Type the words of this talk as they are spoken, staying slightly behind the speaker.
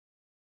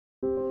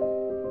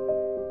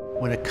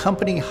When a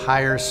company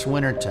hires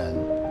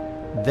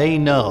Swinerton, they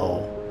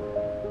know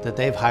that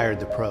they've hired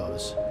the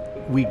pros.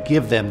 We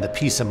give them the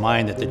peace of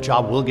mind that the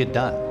job will get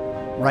done.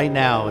 Right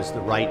now is the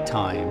right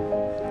time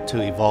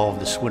to evolve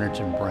the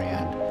Swinerton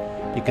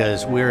brand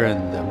because we're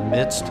in the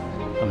midst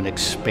of an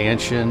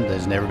expansion that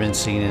has never been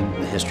seen in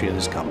the history of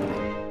this company.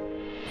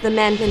 The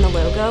men in the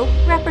logo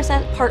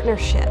represent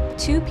partnership.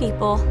 Two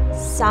people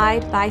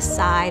side by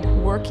side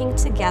working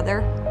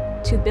together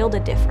to build a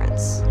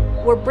difference.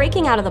 We're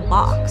breaking out of the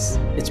box.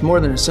 It's more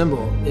than a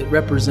symbol. It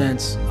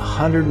represents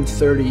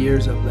 130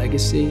 years of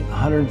legacy,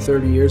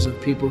 130 years of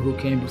people who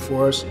came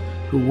before us,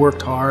 who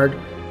worked hard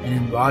and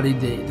embodied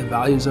the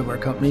values of our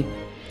company.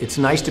 It's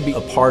nice to be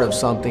a part of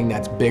something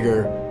that's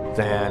bigger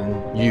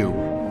than you.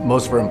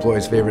 Most of our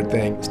employees' favorite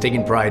thing is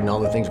taking pride in all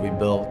the things we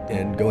built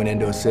and going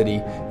into a city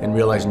and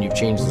realizing you've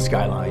changed the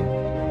skyline.